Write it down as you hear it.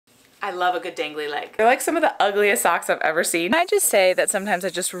I love a good dangly leg. They're like some of the ugliest socks I've ever seen. I just say that sometimes I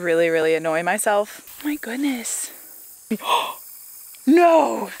just really, really annoy myself. Oh my goodness.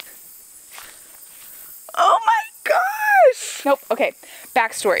 No. Oh my gosh. Nope. Okay.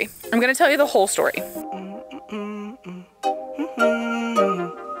 Backstory. I'm going to tell you the whole story.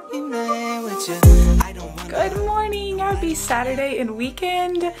 Good morning. Happy Saturday and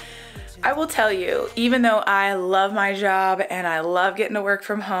weekend. I will tell you, even though I love my job and I love getting to work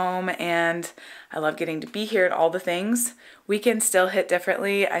from home and I love getting to be here and all the things, weekends still hit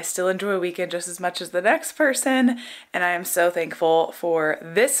differently. I still enjoy a weekend just as much as the next person, and I am so thankful for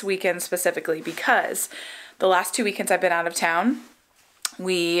this weekend specifically because the last 2 weekends I've been out of town.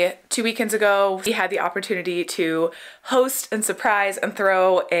 2 weekends ago, we had the opportunity to host and surprise and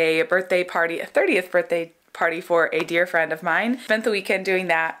throw a birthday party, a 30th birthday party for a dear friend of mine. Spent the weekend doing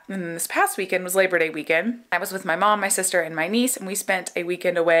that, and then this past weekend was Labor Day weekend. I was with my mom, my sister, and my niece, and we spent a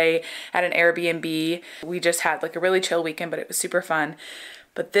weekend away at an Airbnb. We just had like a really chill weekend, but it was super fun.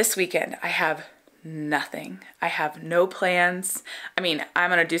 But this weekend, I have nothing. I have no plans. I mean, I'm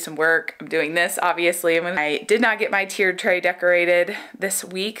gonna do some work. I'm doing this, obviously. I did not get my tiered tray decorated this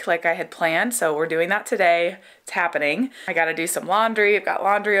week like I had planned, so we're doing that today. It's happening. I gotta do some laundry. I've got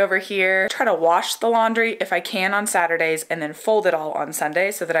laundry over here. Try to wash the laundry if I can on Saturdays and then fold it all on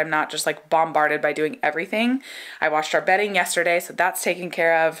Sunday so that I'm not just like bombarded by doing everything. I washed our bedding yesterday, so that's taken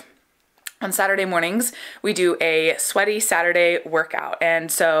care of. On Saturday mornings, we do a sweaty Saturday workout,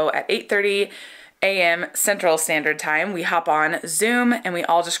 and so at 8:30 a.m. Central Standard Time, we hop on Zoom and we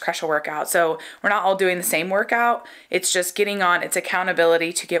all just crush a workout. So we're not all doing the same workout. It's just getting on, it's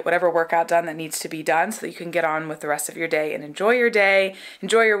accountability to get whatever workout done that needs to be done so that you can get on with the rest of your day and enjoy your day,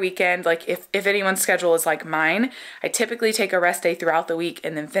 enjoy your weekend. Like if anyone's schedule is like mine, I typically take a rest day throughout the week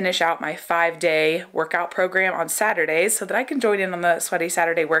and then finish out my 5-day workout program on Saturdays so that I can join in on the sweaty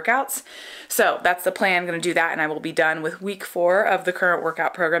Saturday workouts. So that's the plan. I'm going to do that, and I will be done with week 4 of the current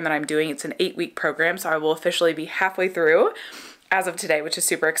workout program that I'm doing. It's an 8-week program, so I will officially be halfway through as of today, which is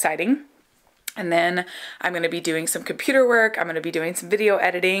super exciting. And then I'm going to be doing some computer work. I'm going to be doing some video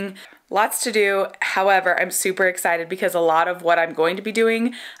editing. Lots to do. However, I'm super excited because a lot of what I'm going to be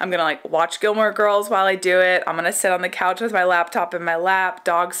doing, I'm going to like watch Gilmore Girls while I do it. I'm going to sit on the couch with my laptop in my lap,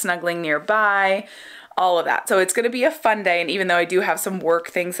 dog snuggling nearby, all of that. So it's going to be a fun day. And even though I do have some work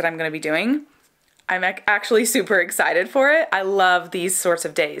things that I'm going to be doing, I'm actually super excited for it. I love these sorts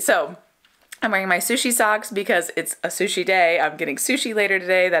of days. So I'm wearing my sushi socks because it's a sushi day. I'm getting sushi later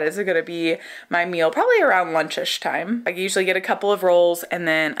today. That is going to be my meal, probably around lunchish time. I usually get a couple of rolls and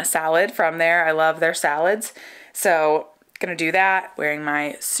then a salad from there. I love their salads. So gonna do that, wearing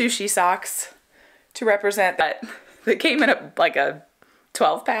my sushi socks to represent that. They came in like a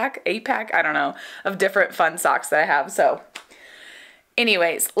 12-pack, 8-pack, I don't know, of different fun socks that I have. So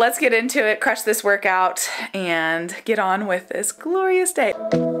anyways, let's get into it, crush this workout, and get on with this glorious day.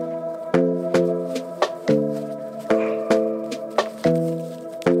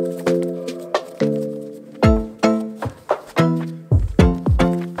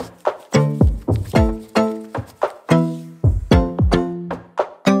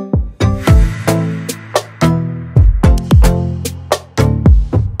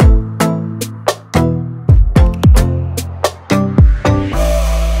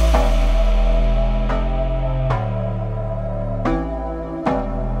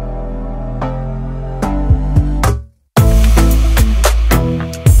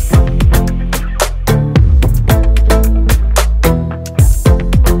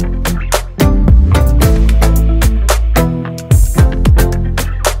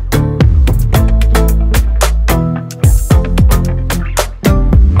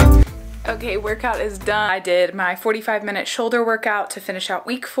 Okay, workout is done. I did my 45-minute shoulder workout to finish out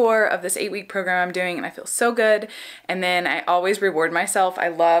week 4 of this 8-week program I'm doing, and I feel so good. And then I always reward myself. I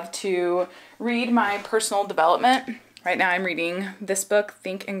love to read my personal development. Right now I'm reading this book,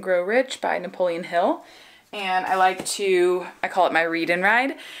 Think and Grow Rich by Napoleon Hill. And I like to, I call it my read and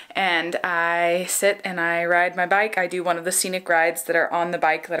ride. And I sit and I ride my bike. I do one of the scenic rides that are on the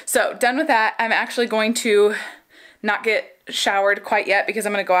bike. So done with that, I'm actually going to not get showered quite yet because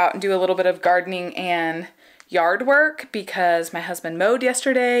I'm gonna go out and do a little bit of gardening and yard work because my husband mowed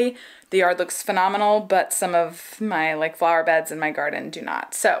yesterday. The yard looks phenomenal, but some of my like flower beds in my garden do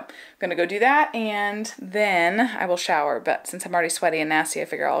not. So I'm gonna go do that and then I will shower. But since I'm already sweaty and nasty, I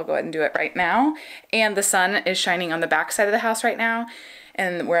figure I'll go ahead and do it right now. And the sun is shining on the back side of the house right now.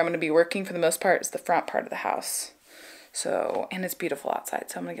 And where I'm gonna be working for the most part is the front part of the house. So, and it's beautiful outside,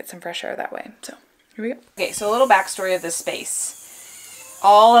 so I'm gonna get some fresh air that way. So here we go. Okay, so a little backstory of this space.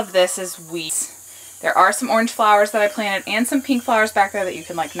 All of this is weeds. There are some orange flowers that I planted and some pink flowers back there that you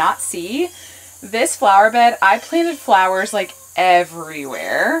can like not see. This flower bed, I planted flowers like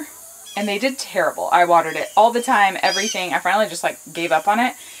everywhere and they did terrible. I watered it all the time, everything. I finally just like gave up on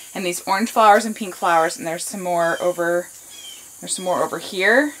it. And these orange flowers and pink flowers, and there's some more over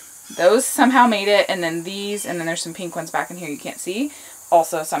here. Those somehow made it, and then these, and then there's some pink ones back in here you can't see,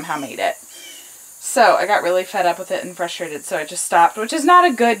 also somehow made it. So I got really fed up with it and frustrated, so I just stopped, which is not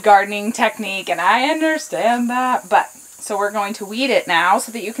a good gardening technique, and I understand that, but so we're going to weed it now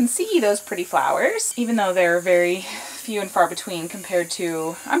so that you can see those pretty flowers, even though they're very few and far between compared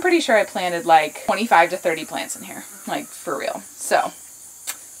to, I'm pretty sure I planted like 25 to 30 plants in here, like for real. So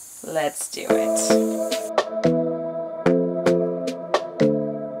let's do it.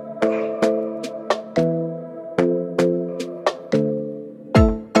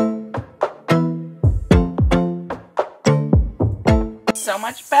 So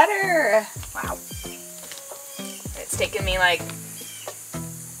much better. Wow. It's taken me like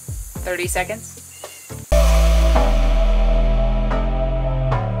 30 seconds.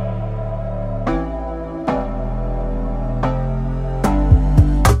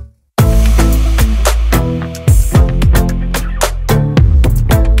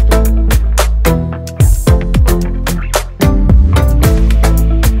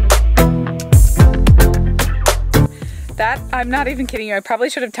 I'm not even kidding you. I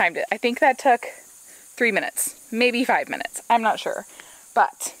probably should have timed it. I think that took 3 minutes, maybe 5 minutes. I'm not sure,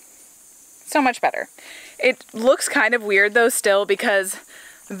 but so much better. It looks kind of weird though still because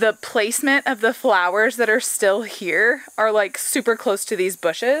the placement of the flowers that are still here are like super close to these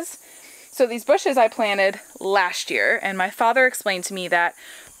bushes. So these bushes I planted last year, and my father explained to me that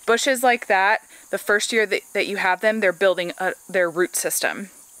bushes like that, the first year that you have them, they're building their root system.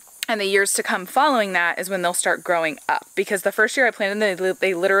 And the years to come following that is when they'll start growing up. Because the first year I planted them,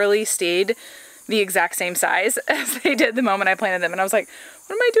 they literally stayed the exact same size as they did the moment I planted them. And I was like,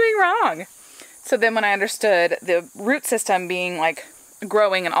 what am I doing wrong? So then when I understood the root system being like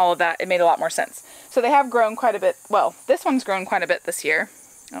growing and all of that, it made a lot more sense. So they have grown quite a bit. Well, this one's grown quite a bit this year.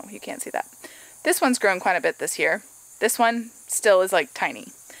 Oh, you can't see that. This one's grown quite a bit this year. This one still is like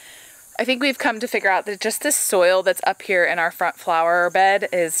tiny. I think we've come to figure out that just this soil that's up here in our front flower bed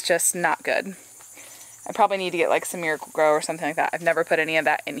is just not good. I probably need to get like some Miracle-Gro or something like that. I've never put any of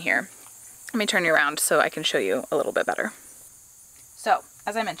that in here. Let me turn you around so I can show you a little bit better. So,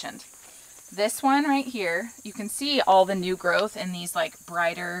 as I mentioned, this one right here, you can see all the new growth in these like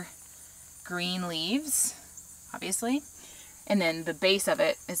brighter green leaves, obviously. And then the base of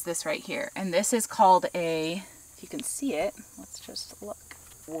it is this right here. And this is called a, if you can see it, let's just look.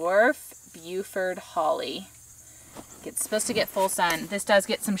 Dwarf Buford Holly. It's supposed to get full sun. This does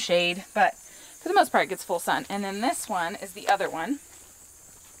get some shade, but for the most part it gets full sun. And then this one is the other one.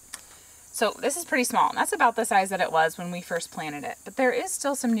 So this is pretty small, and that's about the size that it was when we first planted it. But there is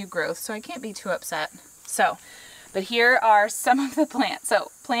still some new growth, so I can't be too upset. So, but here are some of the plants.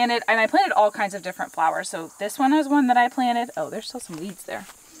 So planted, and I planted all kinds of different flowers. So this one is one that I planted. Oh, there's still some weeds there.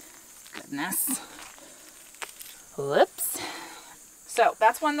 Goodness. Whoops. So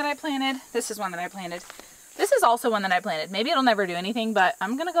that's one that I planted. This is one that I planted. This is also one that I planted. Maybe it'll never do anything, but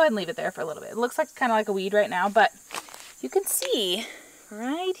I'm going to go ahead and leave it there for a little bit. It looks like kind of like a weed right now, but you can see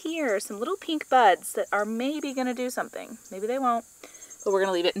right here some little pink buds that are maybe going to do something. Maybe they won't, but we're going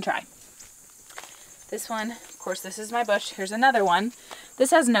to leave it and try. This one, of course, this is my bush. Here's another one.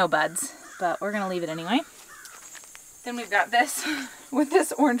 This has no buds, but we're going to leave it anyway. Then we've got this with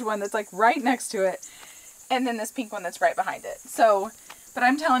this orange one that's like right next to it. And then this pink one that's right behind it. So, but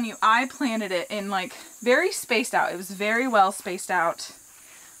I'm telling you, I planted it in like very spaced out. It was very well spaced out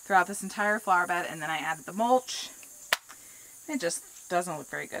throughout this entire flower bed. And then I added the mulch. It just doesn't look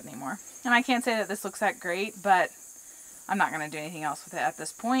very good anymore. And I can't say that this looks that great, but I'm not going to do anything else with it at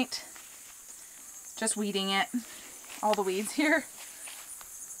this point. Just weeding it. All the weeds here.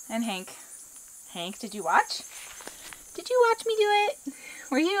 And Hank. Hank, did you watch? Did you watch me do it?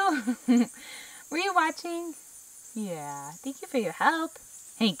 Were you? Were you watching? Yeah, thank you for your help.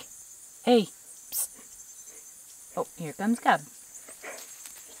 Hank, hey. Psst. Oh, here comes Cub.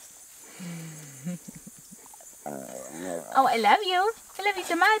 Oh, I love you. I love you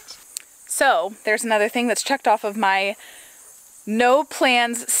so much. So, there's another thing that's checked off of my no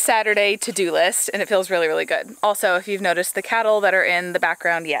plans Saturday to-do list, and it feels really, really good. Also, if you've noticed the cattle that are in the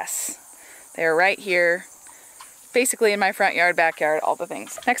background, yes, they're right here. Basically in my front yard, backyard, all the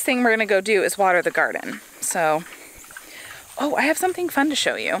things. Next thing we're gonna go do is water the garden. So, oh, I have something fun to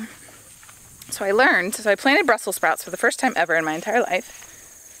show you. So I planted Brussels sprouts for the first time ever in my entire life.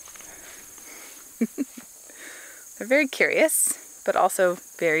 They're very curious, but also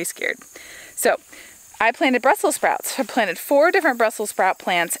very scared. So I planted Brussels sprouts. I planted 4 different Brussels sprout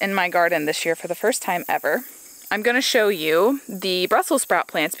plants in my garden this year for the first time ever. I'm gonna show you the Brussels sprout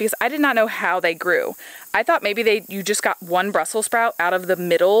plants because I did not know how they grew. I thought maybe you just got one Brussels sprout out of the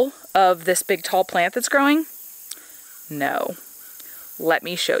middle of this big tall plant that's growing. No. Let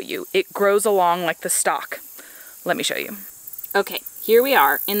me show you. It grows along like the stalk. Let me show you. Okay, here we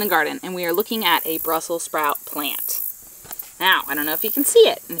are in the garden and we are looking at a Brussels sprout plant. Now, I don't know if you can see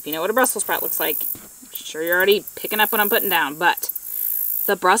it, and if you know what a Brussels sprout looks like, I'm sure you're already picking up what I'm putting down, but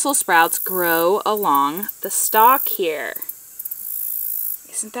the Brussels sprouts grow along the stalk here.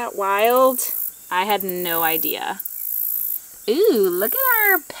 Isn't that wild? I had no idea. Ooh, look at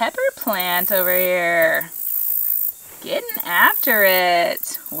our pepper plant over here. Getting after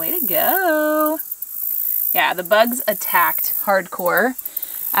it. Way to go. Yeah, the bugs attacked hardcore.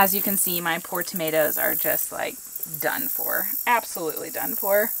 As you can see, my poor tomatoes are just like done for. Absolutely done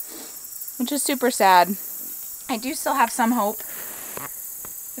for. Which is super sad. I do still have some hope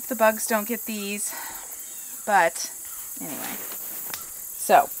if the bugs don't get these. But anyway.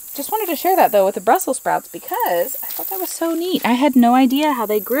 So, just wanted to share that though with the Brussels sprouts because I thought that was so neat. I had no idea how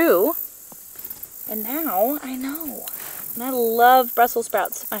they grew. And now I know. And I love Brussels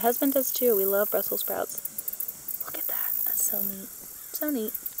sprouts. My husband does too. We love Brussels sprouts. Look at that. That's so neat. So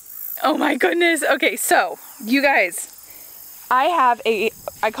neat. Oh my goodness. Okay, so you guys, I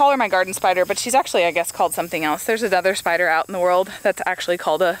call her my garden spider, but she's actually, I guess, called something else. There's another spider out in the world that's actually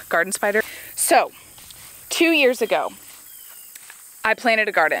called a garden spider. So 2 years ago, I planted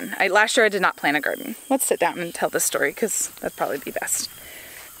a garden. Last year I did not plant a garden. Let's sit down and tell this story because that'd probably be best.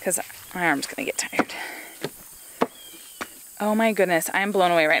 Because my arm's gonna get tired. Oh my goodness, I am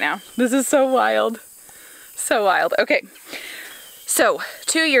blown away right now. This is so wild. So wild. Okay, so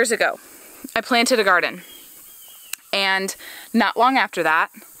 2 years ago, I planted a garden. And not long after that,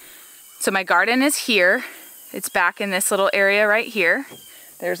 so my garden is here. It's back in this little area right here.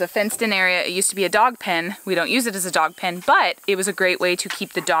 There's a fenced in area. It used to be a dog pen. We don't use it as a dog pen, but it was a great way to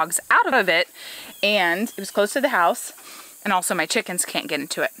keep the dogs out of it. And it was close to the house. And also my chickens can't get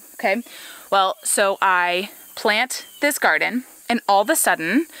into it, okay? Well, so I plant this garden and all of a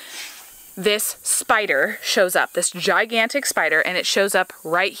sudden this spider shows up, this gigantic spider, and it shows up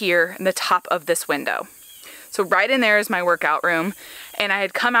right here in the top of this window. So right in there is my workout room. And I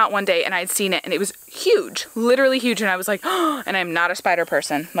had come out one day and I had seen it and it was huge, literally huge. And I was like, oh, and I'm not a spider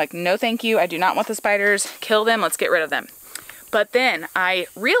person. I'm like, no, thank you. I do not want the spiders. Kill them. Let's get rid of them. But then I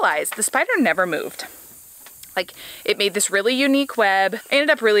realized the spider never moved. Like, it made this really unique web. I ended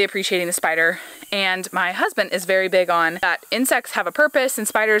up really appreciating the spider. And my husband is very big on that insects have a purpose and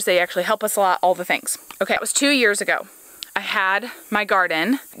spiders, they actually help us a lot, all the things. Okay, that was 2 years ago. I had my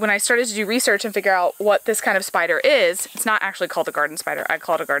garden. When I started to do research and figure out what this kind of spider is, it's not actually called a garden spider. I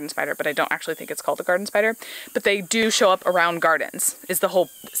call it a garden spider, but I don't actually think it's called a garden spider. But they do show up around gardens, that's the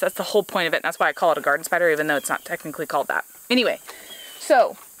whole point of it. And that's why I call it a garden spider, even though it's not technically called that. Anyway,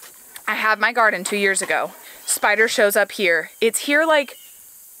 so I had my garden 2 years ago. Spider shows up here. It's here like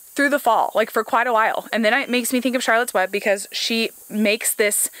through the fall, like for quite a while. And then it makes me think of Charlotte's Web because she makes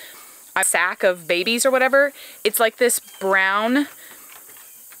this sack of babies or whatever. It's like this brown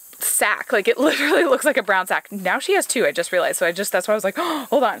sack. Like it literally looks like a brown sack. Now she has 2, I just realized. So that's why I was like, oh,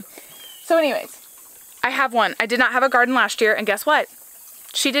 hold on. So anyways, I have one. I did not have a garden last year. And guess what?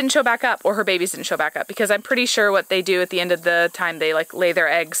 She didn't show back up, or her babies didn't show back up, because I'm pretty sure what they do at the end of the time, they like lay their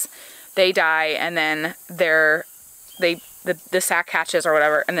eggs, they die, and then the sack hatches or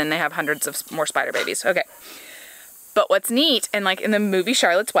whatever, and then they have hundreds of more spider babies. Okay. But what's neat, and like in the movie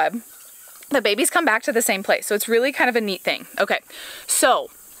Charlotte's Web, the babies come back to the same place. So it's really kind of a neat thing. Okay. So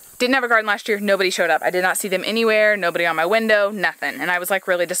didn't have a garden last year. Nobody showed up. I did not see them anywhere. Nobody on my window, nothing. And I was like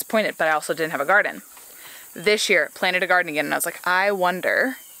really disappointed, but I also didn't have a garden. This year, planted a garden again, and I was like, I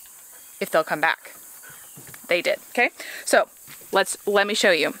wonder if they'll come back. They did. Okay. So let me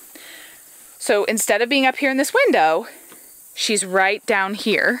show you. So instead of being up here in this window, she's right down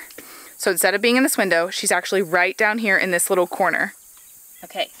here. So instead of being in this window, she's actually right down here in this little corner.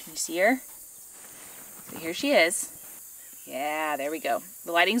 Okay, can you see her? So here she is. Yeah, there we go.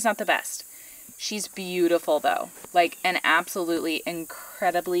 The lighting's not the best. She's beautiful though. Like an absolutely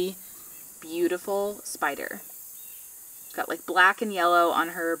incredibly beautiful spider. Got like black and yellow on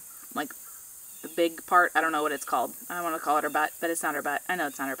her, like the big part. I don't know what it's called. I don't want to call it her butt, but it's not her butt. I know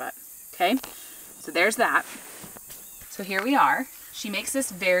it's not her butt. Okay, so there's that. So here we are. She makes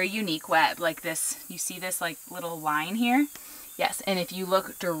this very unique web, like this. You see this like little line here? Yes, and if you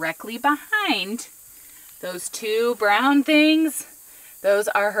look directly behind those 2 brown things, those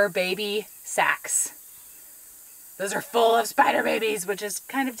are her baby sacks. Those are full of spider babies, which is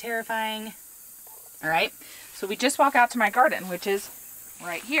kind of terrifying. All right, so we just walk out to my garden, which is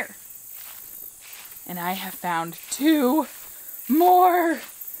right here. And I have found 2 more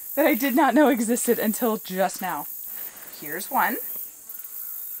that I did not know existed until just now. Here's one.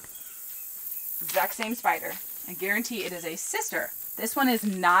 Exact same spider. I guarantee it is a sister. This one is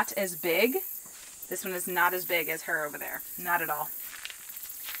not as big. This one is not as big as her over there. Not at all.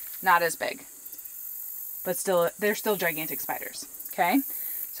 Not as big. But still, they're still gigantic spiders. Okay?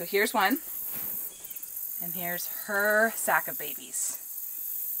 So here's one. And here's her sack of babies.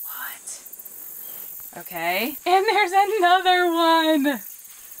 What? Okay. And there's another one.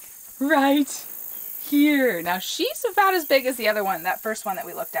 Right here. Now she's about as big as the other one, that first one that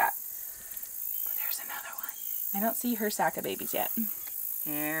we looked at. But there's another one. I don't see her sack of babies yet.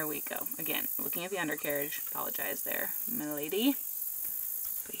 There we go. Again, looking at the undercarriage. Apologize there, my lady.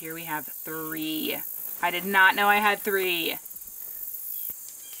 But here we have 3. I did not know I had 3.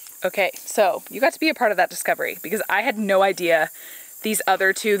 Okay, so you got to be a part of that discovery because I had no idea these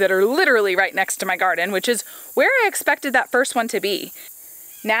other 2 that are literally right next to my garden, which is where I expected that first one to be.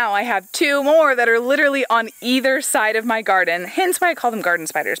 Now I have 2 more that are literally on either side of my garden, hence why I call them garden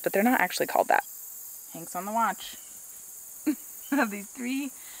spiders, but they're not actually called that. Hank's on the watch. Of these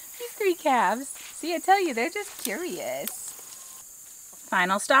three calves. See, I tell you, they're just curious.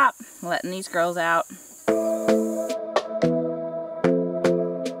 Final stop, letting these girls out.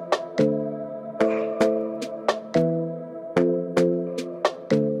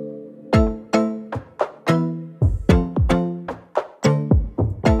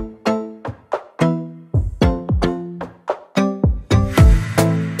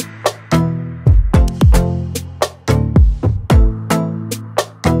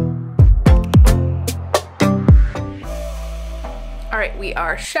 We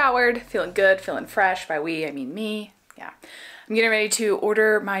are showered, feeling good, feeling fresh. By we, I mean me. Yeah. I'm getting ready to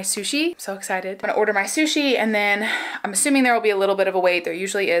order my sushi. So excited. I'm gonna order my sushi and then I'm assuming there will be a little bit of a wait. There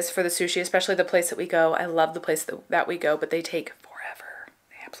usually is for the sushi, especially the place that we go. I love the place that we go, but they take forever.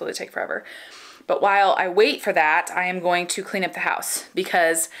 They absolutely take forever. But while I wait for that, I am going to clean up the house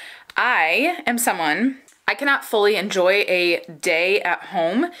because I am someone, I cannot fully enjoy a day at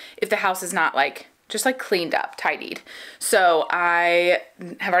home if the house is not just cleaned up, tidied. So I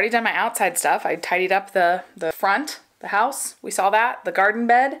have already done my outside stuff. I tidied up the front, the house. We saw that, the garden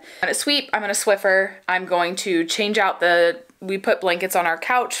bed. I'm gonna sweep, I'm gonna Swiffer. I'm going to change out we put blankets on our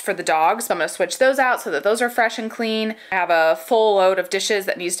couch for the dogs. So I'm gonna switch those out so that those are fresh and clean. I have a full load of dishes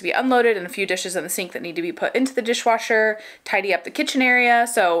that needs to be unloaded and a few dishes in the sink that need to be put into the dishwasher, tidy up the kitchen area.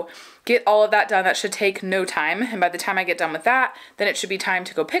 So get all of that done. That should take no time. And by the time I get done with that, then it should be time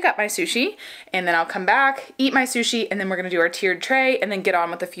to go pick up my sushi. And then I'll come back, eat my sushi, and then we're gonna do our tiered tray and then get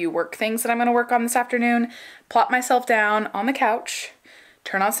on with a few work things that I'm gonna work on this afternoon. Plop myself down on the couch,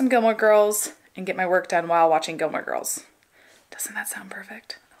 turn on some Gilmore Girls, and get my work done while watching Gilmore Girls. Doesn't that sound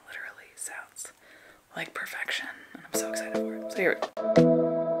perfect? It literally sounds like perfection. And I'm so excited for it. So here we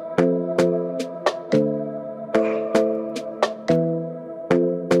go.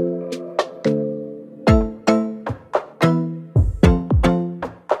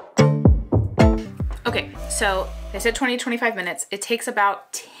 So they said 20 to 25 minutes. It takes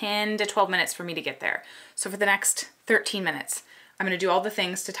about 10 to 12 minutes for me to get there. So for the next 13 minutes, I'm gonna do all the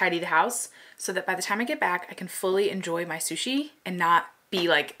things to tidy the house so that by the time I get back, I can fully enjoy my sushi and not be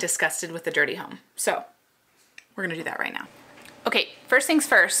disgusted with the dirty home. So we're gonna do that right now. Okay, first things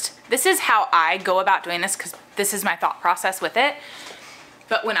first, this is how I go about doing this because this is my thought process with it.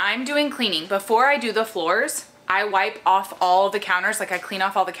 But when I'm doing cleaning, before I do the floors, I wipe off all the counters, I clean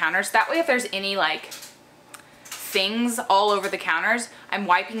off all the counters. That way if there's any things all over the counters, I'm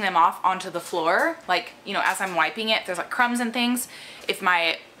wiping them off onto the floor. As I'm wiping it, if there's crumbs and things, if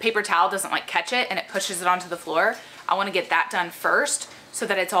my paper towel doesn't catch it and it pushes it onto the floor, I wanna get that done first so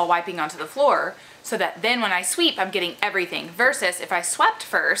that it's all wiping onto the floor so that then when I sweep, I'm getting everything. Versus if I swept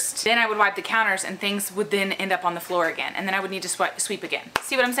first, then I would wipe the counters and things would then end up on the floor again and then I would need to sweep again.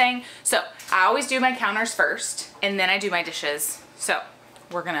 See what I'm saying? So I always do my counters first and then I do my dishes. So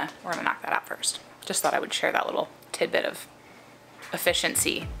we're gonna knock that out first. Just thought I would share that little tidbit of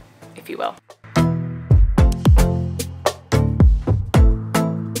efficiency, if you will.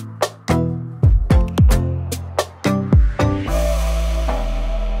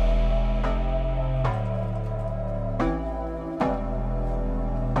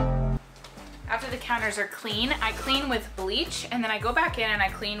 After the counters are clean, I clean with bleach and then I go back in and I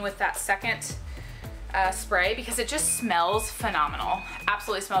clean with that second spray because it just smells phenomenal.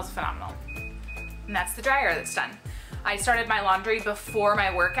 Absolutely smells phenomenal. And that's the dryer that's done. I started my laundry before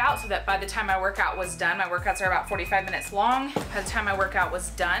my workout so that by the time my workout was done, my workouts are about 45 minutes long. By the time my workout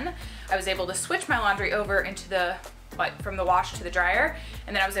was done, I was able to switch my laundry over into the, from the wash to the dryer,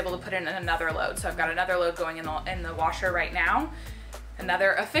 and then I was able to put in another load. So I've got another load going in the washer right now.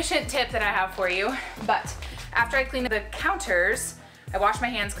 Another efficient tip that I have for you. But after I clean the counters, I wash my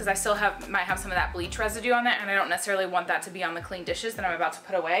hands because I still might have some of that bleach residue on it, and I don't necessarily want that to be on the clean dishes that I'm about to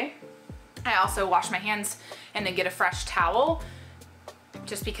put away. I also wash my hands and then get a fresh towel,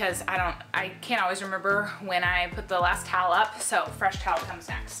 just because I can't always remember when I put the last towel up, so fresh towel comes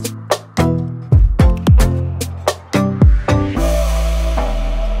next.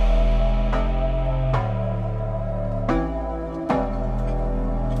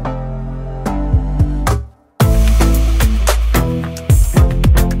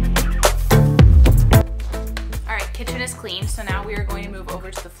 Clean, so now we are going to move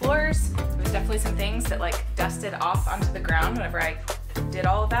over to the floors. There was definitely some things that like dusted off onto the ground whenever I did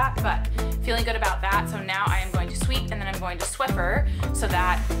all of that, but feeling good about that. So now I am going to sweep and then I'm going to Swiffer so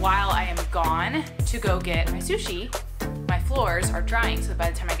that while I am gone to go get my sushi, my floors are drying, so that by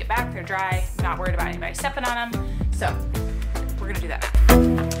the time I get back, they're dry. I'm not worried about anybody stepping on them. So we're gonna do that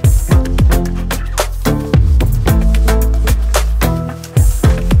now.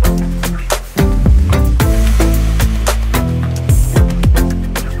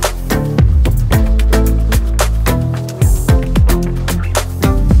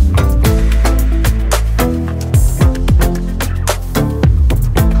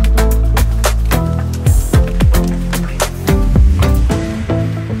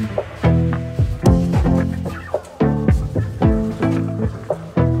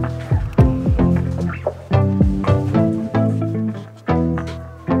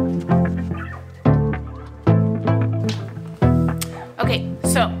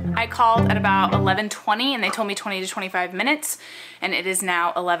 Called at about 11:20 and they told me 20 to 25 minutes, and it is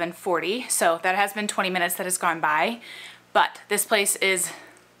now 11:40, so that has been 20 minutes that has gone by. But this place is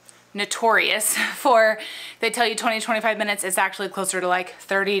notorious for, they tell you 20 to 25 minutes, it's actually closer to like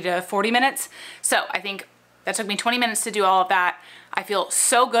 30 to 40 minutes. So I think that took me 20 minutes to do all of that. I feel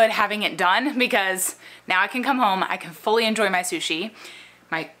so good having it done because now I can come home, I can fully enjoy my sushi.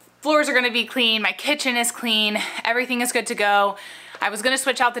 My floors are gonna be clean, my kitchen is clean, everything is good to go. I was gonna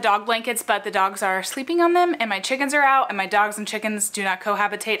switch out the dog blankets, but the dogs are sleeping on them and my chickens are out, and my dogs and chickens do not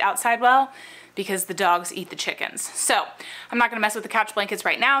cohabitate outside well because the dogs eat the chickens. So I'm not gonna mess with the couch blankets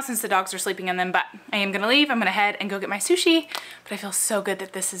right now since the dogs are sleeping in them, but I am gonna leave. I'm gonna head and go get my sushi, but I feel so good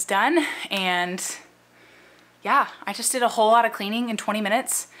that this is done. And yeah, I just did a whole lot of cleaning in 20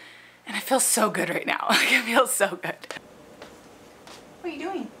 minutes and I feel so good right now. Like, I feel so good. What are you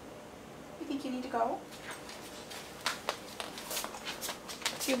doing? You think you need to go?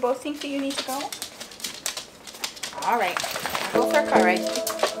 Do you both think that you need to go? All right, I'll go for a car ride.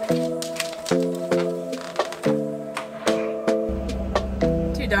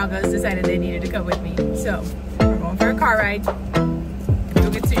 Two doggos decided they needed to go with me, so we're going for a car ride, go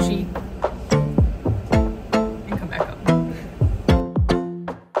get sushi, and come back home.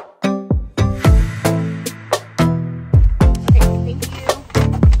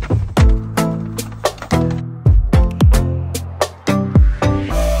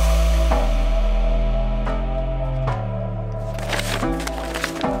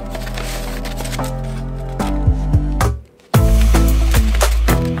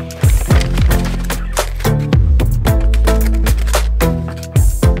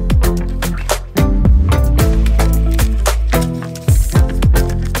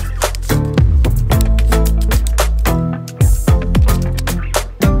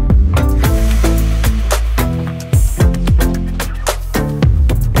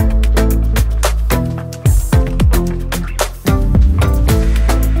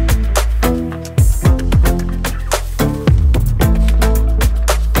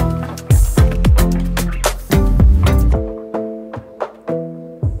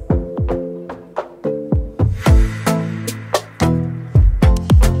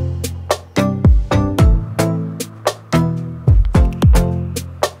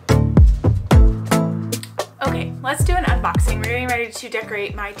 Let's do an unboxing. We're getting ready to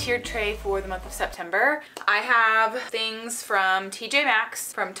decorate my tiered tray for the month of September. I have things from TJ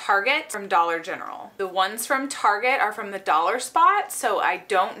Maxx, from Target, from Dollar General. The ones from Target are from the dollar spot, so I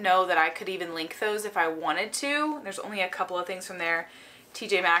don't know that I could even link those if I wanted to. There's only a couple of things from there.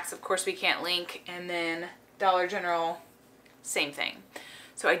 TJ Maxx, of course, we can't link, and then Dollar General, same thing.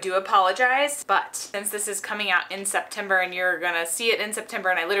 So I do apologize, but since this is coming out in September and you're gonna see it in September,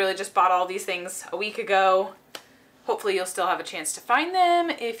 and I literally just bought all these things a week ago, hopefully you'll still have a chance to find them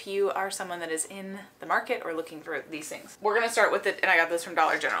if you are someone that is in the market or looking for these things. We're gonna start with it, and I got this from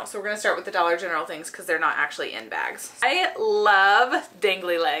Dollar General. So we're gonna start with the Dollar General things because they're not actually in bags. I love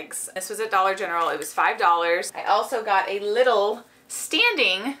dangly legs. This was at Dollar General, it was $5. I also got a little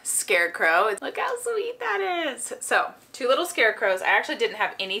standing scarecrow. Look how sweet that is. So 2 little scarecrows. I actually didn't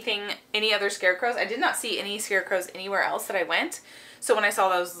have any other scarecrows. I did not see any scarecrows anywhere else that I went. So when I saw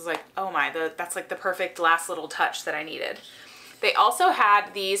those, I was like, oh my, that's like the perfect last little touch that I needed. They also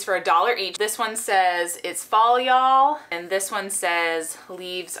had these for $1 each. This one says, it's fall, y'all. And this one says,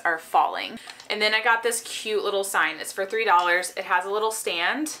 leaves are falling. And then I got this cute little sign. It's for $3. It has a little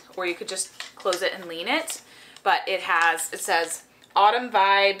stand, or you could just close it and lean it. But it says, autumn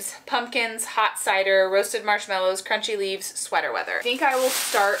vibes, pumpkins, hot cider, roasted marshmallows, crunchy leaves, sweater weather. I think I will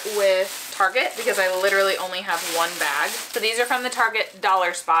start with Target because I literally only have 1 bag. So these are from the Target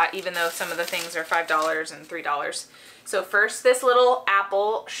dollar spot, even though some of the things are $5 and $3. So first, this little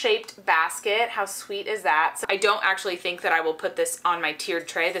apple shaped basket. How sweet is that? So I don't actually think that I will put this on my tiered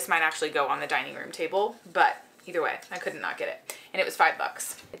tray. This might actually go on the dining room table, but either way, I couldn't not get it. And it was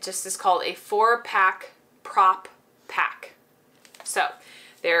 $5. It just is called a 4-pack prop pack. So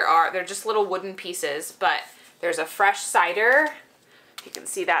they're just little wooden pieces, but there's a fresh cider. You can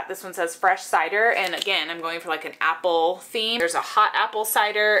see that this one says fresh cider. And again, I'm going for like an apple theme. There's a hot apple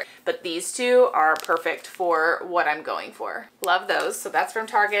cider, but these 2 are perfect for what I'm going for. Love those. So that's from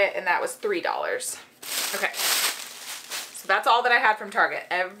Target, and that was $3. Okay. So that's all that I had from Target.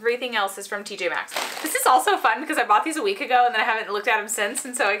 Everything else is from TJ Maxx. This is also fun because I bought these a week ago and then I haven't looked at them since.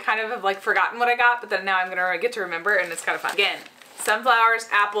 And so I kind of have like forgotten what I got, but then now I'm gonna get to remember, and it's kind of fun. Again, sunflowers,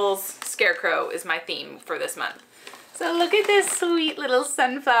 apples, scarecrow is my theme for this month. So look at this sweet little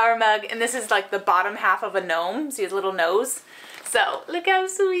sunflower mug. And this is like the bottom half of a gnome. See his little nose? So look how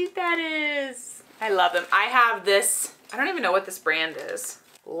sweet that is. I love them. I have this, I don't even know what this brand is.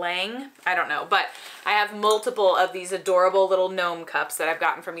 Lang? I don't know, but I have multiple of these adorable little gnome cups that I've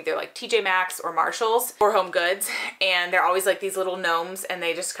gotten from either like TJ Maxx or Marshall's or Home Goods, and they're always like these little gnomes, and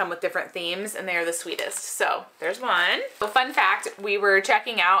they just come with different themes, and they are the sweetest. So there's one. So fun fact, we were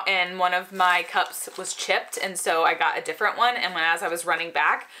checking out and one of my cups was chipped, and so I got a different one, and as I was running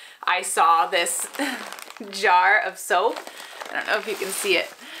back, I saw this jar of soap. I don't know if you can see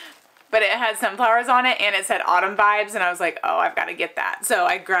it, but it had sunflowers on it and it said autumn vibes, and I was like, oh, I've got to get that. So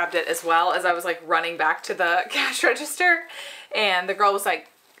I grabbed it as well as I was like running back to the cash register, and the girl was like,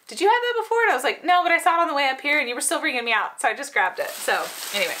 did you have that before? And I was like, no, but I saw it on the way up here and you were still bringing me out. So I just grabbed it. So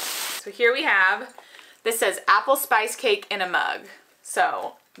anyway, so here we have, this says apple spice cake in a mug.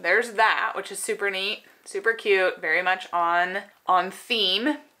 So there's that, which is super neat, super cute, very much on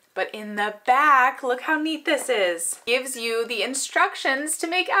theme. But in the back, look how neat this is. Gives you the instructions to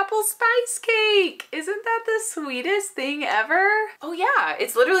make apple spice cake. Isn't that the sweetest thing ever? Oh yeah,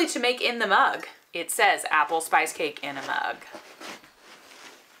 it's literally to make in the mug. It says apple spice cake in a mug.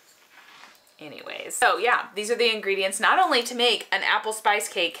 Anyways, so yeah, these are the ingredients, not only to make an apple spice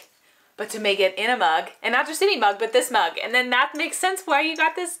cake, but to make it in a mug. And not just any mug, but this mug. And then that makes sense why you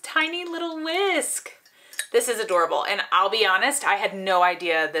got this tiny little whisk. This is adorable, and I'll be honest, I had no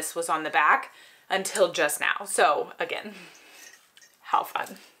idea this was on the back until just now. So again, how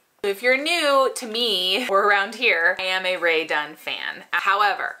fun. If you're new to me or around here, I am a Rae Dunn fan.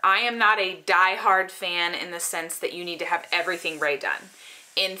 However, I am not a die-hard fan in the sense that you need to have everything Rae Dunn.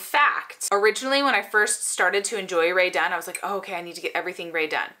 In fact, originally when I first started to enjoy Rae Dunn, I was like, oh, okay, I need to get everything Rae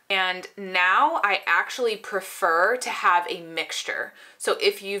Dunn. And now I actually prefer to have a mixture. So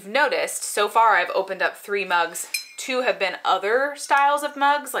if you've noticed, so far I've opened up 3 mugs. 2 have been other styles of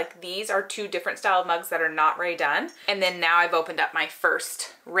mugs, like these are 2 different style of mugs that are not Rae Dunn. And then now I've opened up my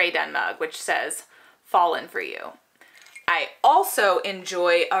first Rae Dunn mug, which says, Fallen for You. I also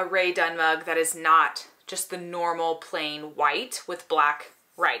enjoy a Rae Dunn mug that is not just the normal plain white with black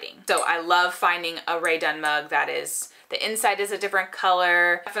writing. So I love finding a Rae Dunn mug that is, the inside is a different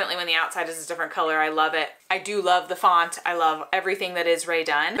color. Definitely when the outside is a different color, I love it. I do love the font. I love everything that is Rae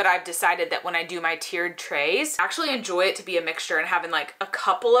Dunn, but I've decided that when I do my tiered trays, I actually enjoy it to be a mixture and having like a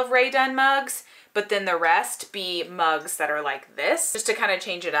couple of Rae Dunn mugs, but then the rest be mugs that are like this, just to kind of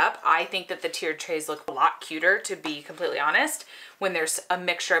change it up. I think that the tiered trays look a lot cuter, to be completely honest, when there's a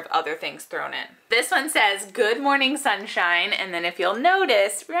mixture of other things thrown in. This one says, Good Morning Sunshine, and then if you'll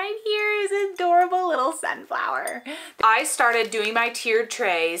notice, right here is an adorable little sunflower. I started doing my tiered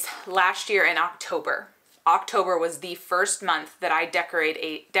trays last year in October. October was the first month that I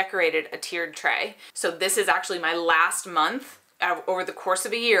decorated a tiered tray. So this is actually my last month over the course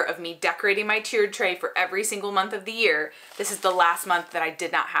of a year of me decorating my tiered tray for every single month of the year, this is the last month that I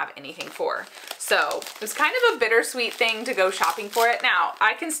did not have anything for. So it was kind of a bittersweet thing to go shopping for it. Now,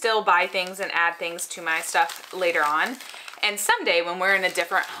 I can still buy things and add things to my stuff later on. And someday when we're in a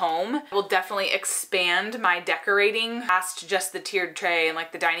different home, we'll definitely expand my decorating past just the tiered tray and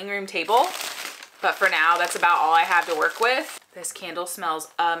like the dining room table. But for now, that's about all I have to work with. This candle smells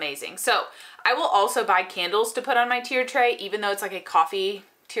amazing. So I will also buy candles to put on my tiered tray, even though it's like a coffee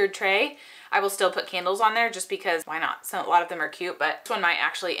tiered tray. I will still put candles on there just because why not? So a lot of them are cute, but this one might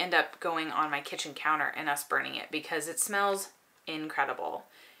actually end up going on my kitchen counter and us burning it because it smells incredible.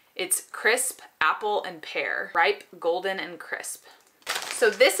 It's crisp apple and pear, ripe, golden, and crisp. So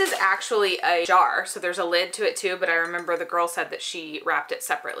this is actually a jar. So there's a lid to it too, but I remember the girl said that she wrapped it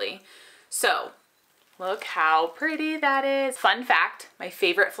separately. So look how pretty that is. Fun fact, my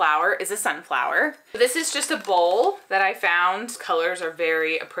favorite flower is a sunflower. This is just a bowl that I found. Colors are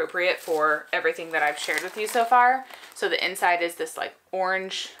very appropriate for everything that I've shared with you so far. So the inside is this like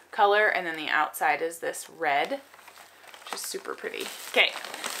orange color and then the outside is this red, which is super pretty. Okay.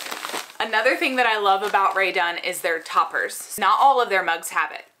 Another thing that I love about Rae Dunn is their toppers. Not all of their mugs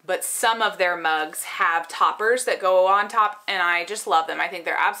have it, but some of their mugs have toppers that go on top and I just love them. I think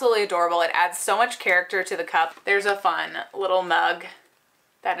they're absolutely adorable. It adds so much character to the cup. There's a fun little mug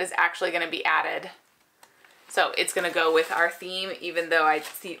that is actually gonna be added. So it's gonna go with our theme, even though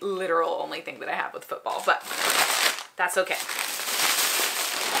it's the literal only thing that I have with football, but that's okay.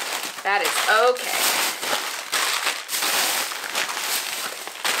 That is okay.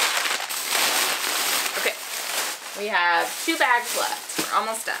 We have 2 bags left. We're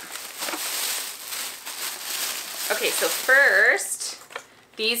almost done. Okay, so first,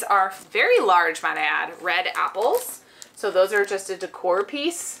 these are very large, might I add, red apples. So those are just a decor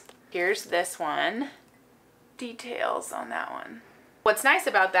piece. Here's this one. Details on that one. What's nice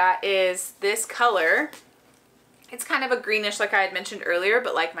about that is this color, it's kind of a greenish like I had mentioned earlier,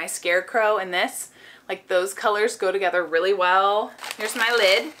 but like my scarecrow and this, like those colors go together really well. Here's my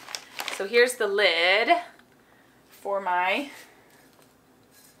lid. So here's the lid for my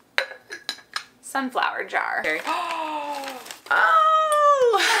sunflower jar. Oh!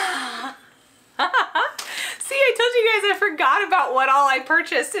 See, I told you guys I forgot about what all I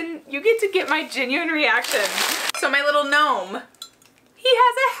purchased and you get to get my genuine reaction. So my little gnome, he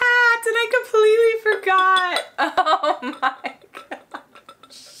has a hat and I completely forgot. Oh my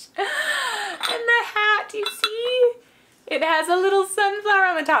gosh. And the hat, do you see? It has a little sunflower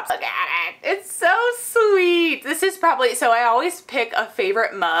on the top. Look at it. It's so sweet. This is probably, so I always pick a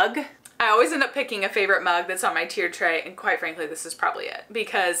favorite mug. I always end up picking a favorite mug that's on my tiered tray, and quite frankly, this is probably it.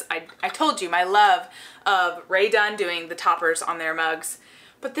 Because I told you my love of Rae Dunn doing the toppers on their mugs.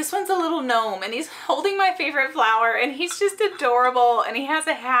 But this one's a little gnome, and he's holding my favorite flower, and he's just adorable, and he has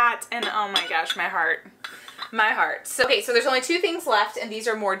a hat, and oh my gosh, my heart. My heart. So, okay, so there's only 2 things left, and these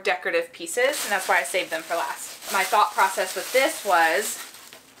are more decorative pieces, and that's why I saved them for last. My thought process with this was,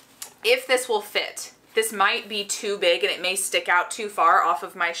 if this will fit, this might be too big and it may stick out too far off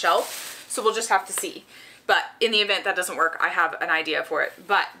of my shelf, so we'll just have to see. But in the event that doesn't work, I have an idea for it.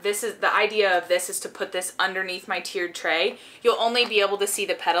 But this is the idea of this is to put this underneath my tiered tray. You'll only be able to see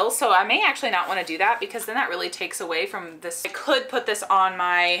the petals, so I may actually not want to do that because then that really takes away from this. I could put this on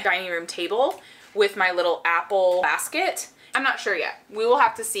my dining room table with my little apple basket. I'm not sure yet. We will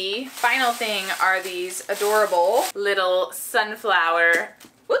have to see. Final thing are these adorable little sunflower,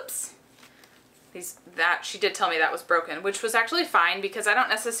 whoops. She did tell me that was broken, which was actually fine because I don't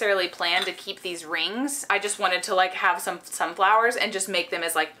necessarily plan to keep these rings. I just wanted to like have some sunflowers and just make them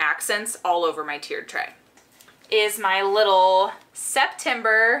as like accents all over my tiered tray. Is my little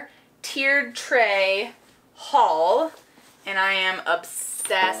September tiered tray haul, and I am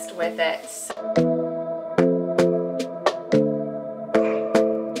obsessed with it.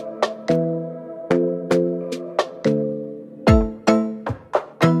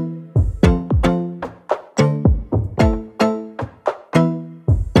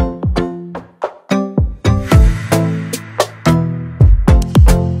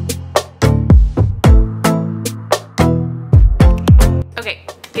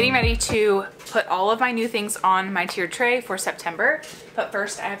 To put all of my new things on my tiered tray for September, but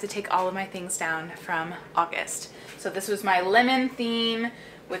first I have to take all of my things down from August. So this was my lemon theme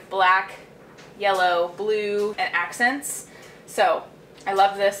with black, yellow, blue, and accents. So I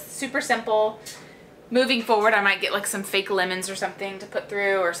love this, super simple. Moving forward, I might get like some fake lemons or something to put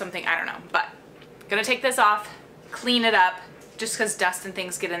through or something, I don't know. But I'm gonna take this off, clean it up, just because dust and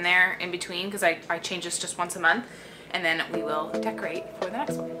things get in there in between because I change this just once a month, and then we will decorate for the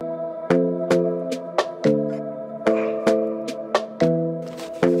next one.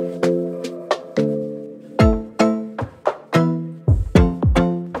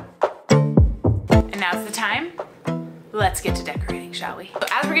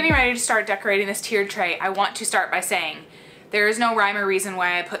 as we're getting ready to start decorating this tiered tray, I want to start by saying there is no rhyme or reason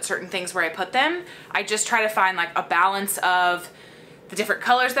why I put certain things where I put them. I just try to find like a balance of the different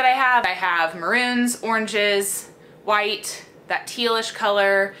colors that I have. I have maroons, oranges, white, that tealish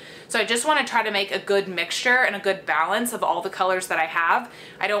color. So I just want to try to make a good mixture and a good balance of all the colors that I have.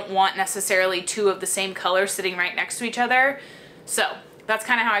 I don't want necessarily two of the same color sitting right next to each other. So that's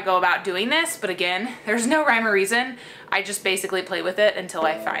kind of how I go about doing this. But again, there's no rhyme or reason. I just basically play with it until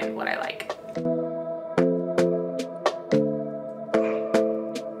I find what I like.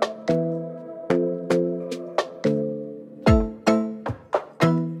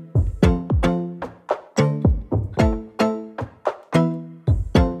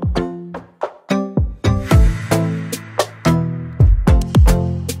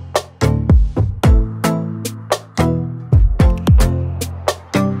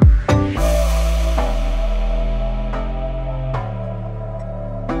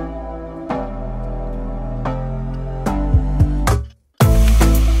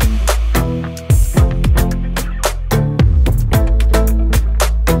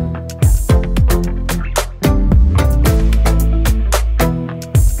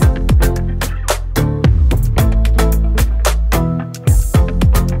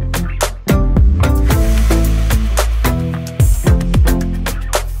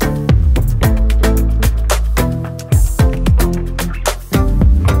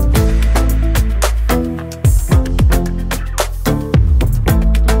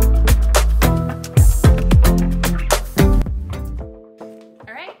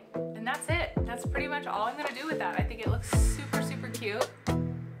 All I'm gonna do with that. I think it looks super, super cute.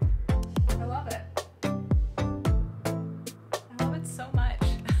 I love it. I love it so much.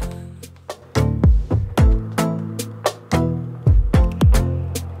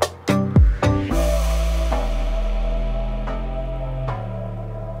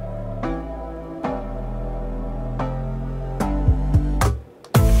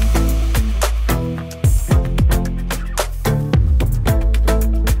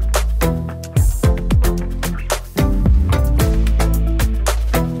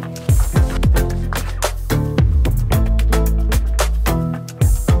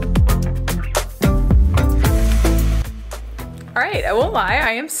 Alright, I won't lie,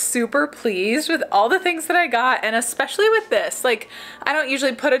 I am super pleased with all the things that I got, and especially with this. Like, I don't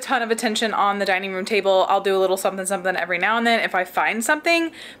usually put a ton of attention on the dining room table. I'll do a little something something every now and then if I find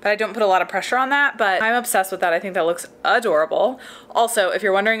something, but I don't put a lot of pressure on that. But I'm obsessed with that. I think that looks adorable. Also, if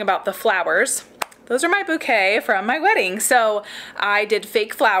you're wondering about the flowers, those are my bouquet from my wedding. So I did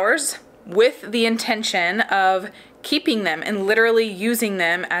fake flowers with the intention of keeping them and literally using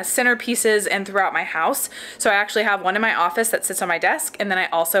them as centerpieces and throughout my house. So I actually have one in my office that sits on my desk, and then I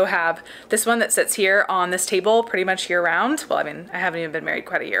also have this one that sits here on this table pretty much year round. Well, I mean, I haven't even been married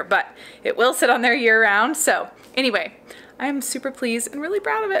quite a year, but it will sit on there year round. So anyway, I'm super pleased and really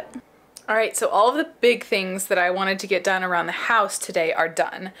proud of it. All right, so all of the big things that I wanted to get done around the house today are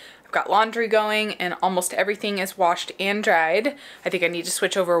done. I've got laundry going and almost everything is washed and dried. I think I need to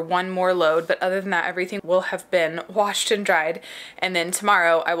switch over one more load, but other than that, everything will have been washed and dried. And then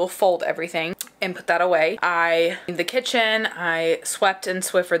tomorrow I will fold everything and put that away. I cleaned the kitchen, I swept and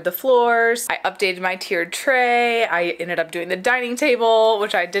Swiffered the floors, I updated my tiered tray, I ended up doing the dining table,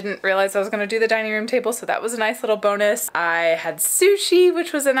 which I didn't realize I was gonna do the dining room table, so that was a nice little bonus. I had sushi,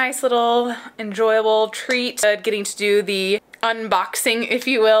 which was a nice little enjoyable treat. Getting to do the unboxing, if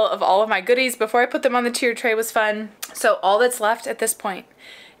you will, of all of my goodies before I put them on the tiered tray was fun. So all that's left at this point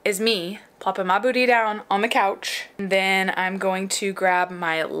is me plopping my booty down on the couch. And then I'm going to grab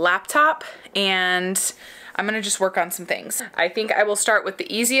my laptop and I'm gonna just work on some things. I think I will start with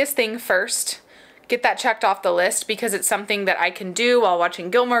the easiest thing first, get that checked off the list because it's something that I can do while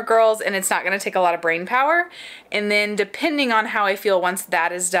watching Gilmore Girls and it's not gonna take a lot of brain power. And then depending on how I feel once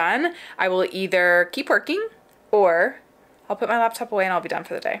that is done, I will either keep working or I'll put my laptop away and I'll be done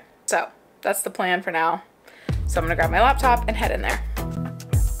for the day. So that's the plan for now. So I'm gonna grab my laptop and head in there.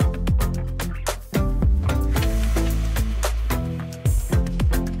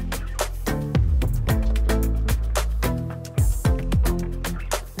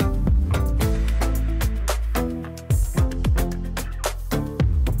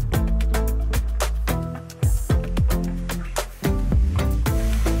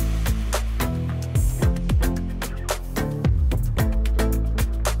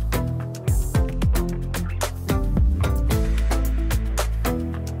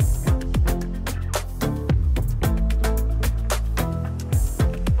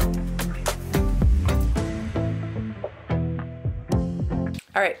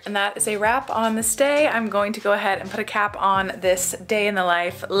 All right, and that is a wrap on this day. I'm going to go ahead and put a cap on this day in the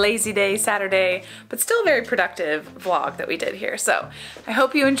life, lazy day, Saturday, but still very productive vlog that we did here. So I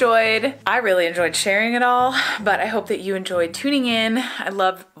hope you enjoyed. I really enjoyed sharing it all, but I hope that you enjoyed tuning in. I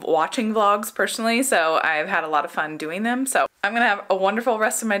love watching vlogs personally, so I've had a lot of fun doing them. So I'm gonna have a wonderful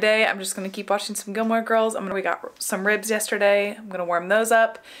rest of my day. I'm just gonna keep watching some Gilmore Girls. We got some ribs yesterday. I'm gonna warm those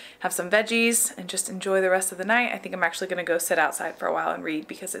up, have some veggies, and just enjoy the rest of the night. I think I'm actually gonna go sit outside for a while and read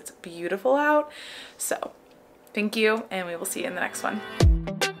because it's beautiful out. So thank you, and we will see you in the next one.